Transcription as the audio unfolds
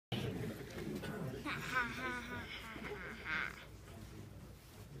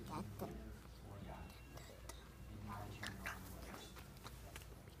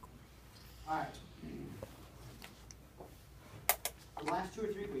All right. The last 2 or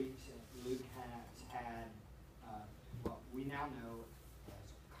 3 weeks, Luke has had what we now know as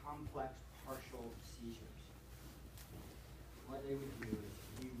complex partial seizures. What they would do is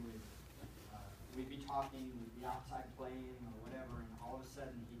we'd be talking, we'd be outside playing or whatever, and all of a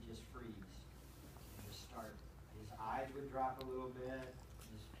sudden he'd just freeze. He'd just start. His eyes would drop a little bit.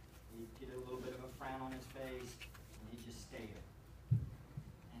 He'd get a little bit of a frown on his face, and he'd just stare.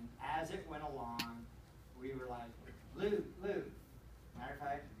 And as it went along, we were like, Luke. Matter of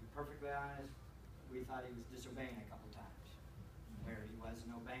fact, to be perfectly honest, we thought he was disobeying a couple times, where he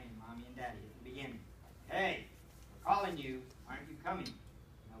wasn't obeying Mommy and Daddy at the beginning. Hey, we're calling you. Aren't you coming?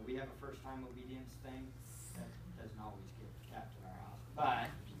 We have a first-time obedience thing that doesn't always get kept at our house, but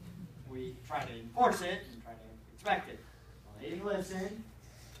we try to enforce it and try to expect it. Well, they didn't listen.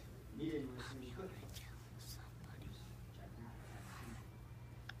 He didn't listen. He couldn't.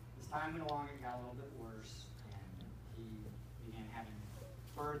 As time went along, it got a little bit worse, and he began having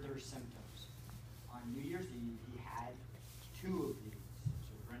further symptoms. On New Year's Eve, he had 2 of these.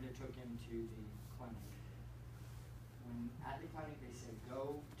 So Brenda took him to the clinic. When at the clinic, they said,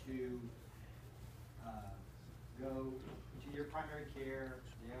 go to your primary care.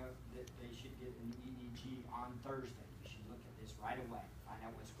 They should get an EEG on Thursday. You should look at this right away, find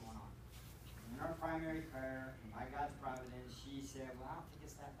out what's going on. And in our primary care, and by God's providence, she said, well, I don't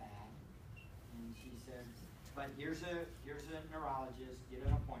think it's that bad. And she said, but here's a neurologist, get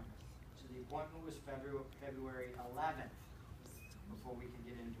an appointment. So the appointment was February 11th before we could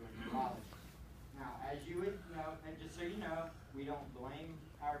get into a neurologist. Now, as you would know, and just so you know, we don't blame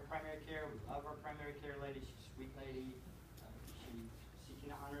our primary care. We love our primary care lady. She's a sweet lady. She's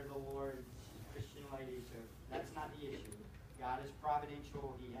seeking to honor the Lord. She's a Christian lady, so that's not the issue. God is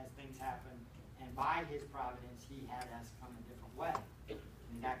providential. He has things happen. And by His providence, He had us come a different way. And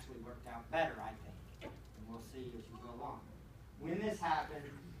it actually worked out better, I think. And we'll see as you go along. When this happened,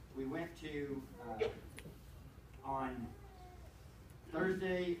 we went to, on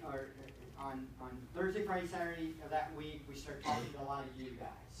Thursday, Friday, Saturday of that week, we started talking to a lot of you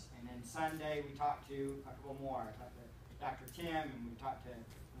guys. And then Sunday, we talked to a couple more. I talked to Dr. Tim, and we talked to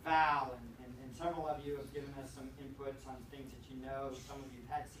Val, and several of you have given us some inputs on things that you know. Some of you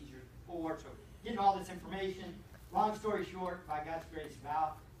have had seizures before, so getting all this information. Long story short, by God's grace,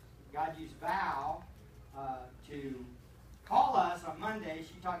 God used Val to call us on Monday.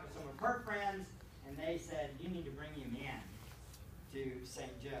 She talked to some of her friends, and they said, you need to bring him in to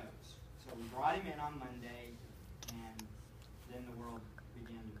St. Joe's. So we brought him in on Monday, and then the world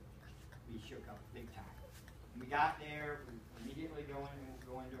began to be shook up big time. And we got there, we immediately go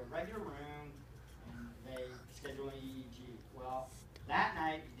into a regular room, and they schedule an EEG. Well, that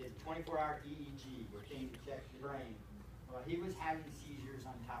night we did a 24-hour EEG, a thing to check the brain. Well, he was having seizures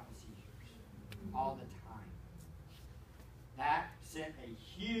on top of seizures all the time. That sent a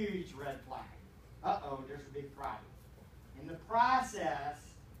huge red flag. Uh-oh, there's a big problem. In the process,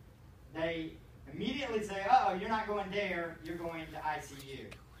 they immediately say, uh-oh, you're not going there, you're going to ICU.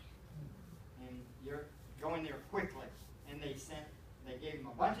 And you're going there quickly. And they gave him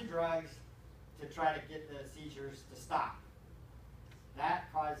a bunch of drugs to try to get the seizures to stop.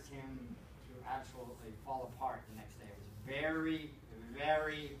 That caused him to absolutely fall apart the next day. It was a very,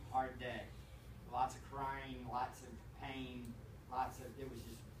 very hard day. Lots of crying, lots of pain, it was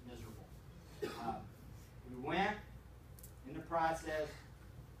just miserable. We went. In the process,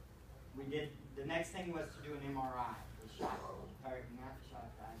 the next thing was to do an MRI. They did an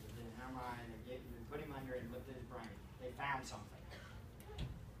MRI, they put him under and looked at his brain. They found something.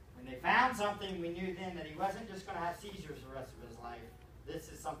 When they found something, we knew then that he wasn't just going to have seizures the rest of his life. This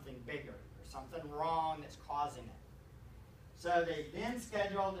is something bigger. There's something wrong that's causing it. So they then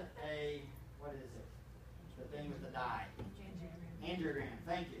scheduled what is it? The thing with the dye. Angiogram.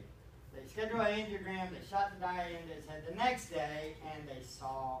 Thank you. They scheduled an angiogram, they shot the dye into his head the next day, and they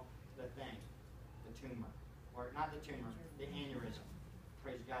saw the thing, the tumor. Or not the tumor, the aneurysm.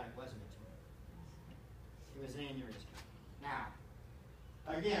 Praise God, it wasn't a tumor. It was an aneurysm. Now,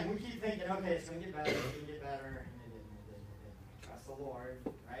 again, we keep thinking, okay, it's going to get better, it's going to get better, and it didn't. Trust the Lord,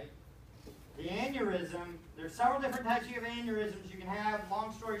 right? The aneurysm, there's several different types of aneurysms you can have.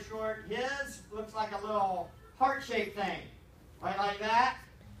 Long story short, his looks like a little heart-shaped thing, right like that.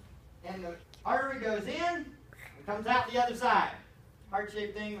 And the artery goes in and comes out the other side.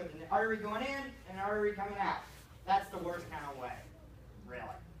 Heart-shaped thing with an artery going in and an artery coming out. That's the worst kind of way,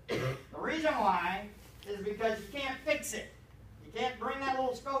 really. The reason why is because you can't fix it. You can't bring that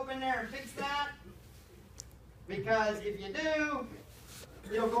little scope in there and fix that. Because if you do,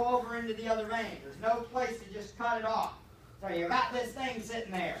 it'll go over into the other vein. There's no place to just cut it off. So you got this thing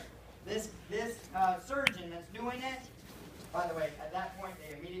sitting there. This surgeon that's doing it, by the way, at that point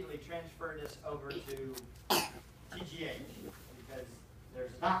they immediately transferred us over to TGH because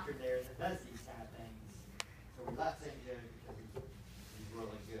there's a doctor there that does these kind of things. So we left St. Jude because he's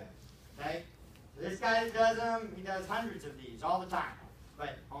really good. Okay? So this guy that does them, he does hundreds of these all the time,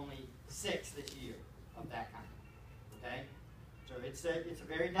 but only 6 this year of that kind. Okay? So it's a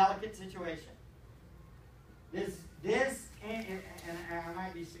very delicate situation. This and I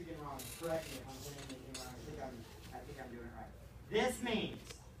might be speaking wrong. Correct me if I'm saying anything wrong. I think I'm doing it right. This means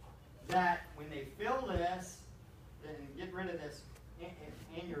that when they fill this and get rid of this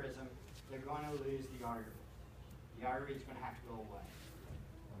aneurysm, they're going to lose the artery. The artery is going to have to go away,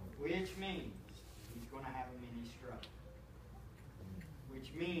 which means he's going to have a mini stroke,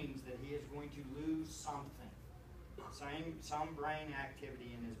 which means that he is going to lose something. Some brain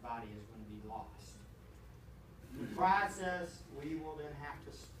activity in his body is going to be lost. In the process, we will then have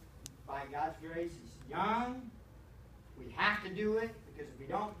to, by God's grace, he's young. We have to do it, because if we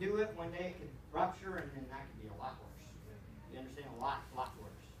don't do it, one day it could rupture, and then that could be a lot worse. You understand? A lot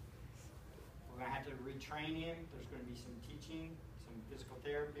worse. We're going to have to retrain him. There's going to be some teaching, some physical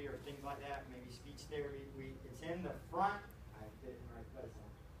therapy, or things like that, maybe speech therapy. It's in the front, I did it right,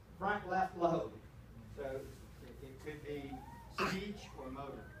 front left lobe. So it could be speech or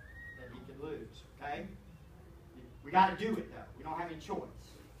motor that he could lose, okay? We got to do it, though. We don't have any choice.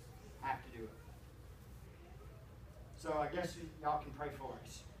 Have to do it. So I guess y'all can pray for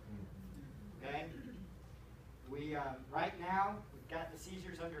us. Okay? We, right now, we've got the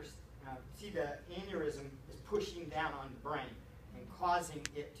seizures under, see the aneurysm is pushing down on the brain and causing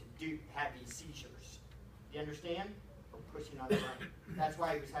it to have these seizures. Do you understand? Or pushing on the brain. That's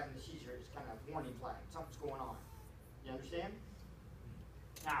why he was having the seizure. It's kind of a warning flag. Something's going on. You understand?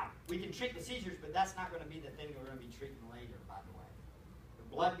 Now, we can treat the seizures, but that's not going to be the thing we're going to be treating later, by the way.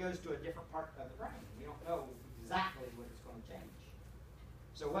 The blood goes to a different part of the brain. We don't know exactly what it's going to change.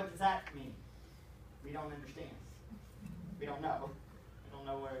 So what does that mean? We don't understand. We don't know. We don't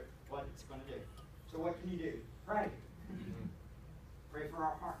know what it's going to do. So what can you do? Pray. Pray for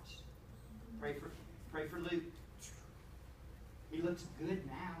our hearts. Pray for Luke. He looks good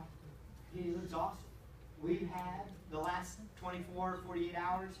now. He looks awesome. We've had the last 24, 48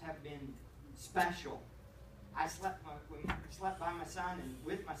 hours have been special. I slept by my son and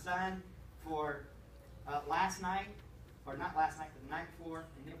with my son for last night, or not last night, but the night before,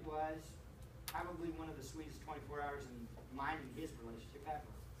 and it was probably one of the sweetest 24 hours in mine and his relationship ever.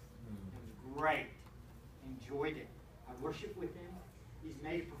 It was great. Enjoyed it. I worshiped with him. He's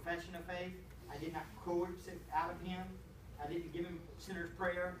made a profession of faith. I did not coerce it out of him. I didn't give him sinner's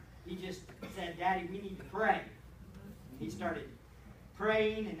prayer. He just said, Daddy, we need to pray. And he started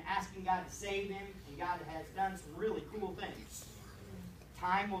praying and asking God to save him, and God has done some really cool things.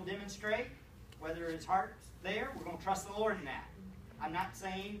 Time will demonstrate whether his heart's there. We're going to trust the Lord in that. I'm not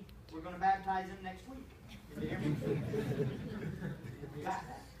saying we're going to baptize him next week. Did you hear me? You got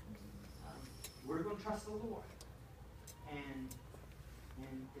that. We're going to trust the Lord. And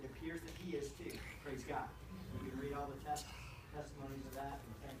it appears that he is too. Praise God. You can read all the testimonies of that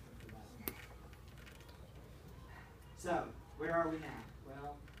and thank him for that. So, where are we now?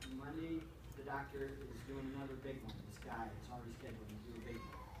 Well, Monday, the doctor is doing another big one. This guy is already scheduled to do a big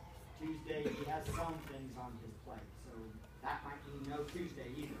one. Tuesday, he has some things on his plate. So, that might mean no Tuesday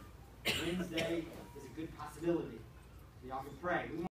either. Wednesday is a good possibility. Y'all can pray.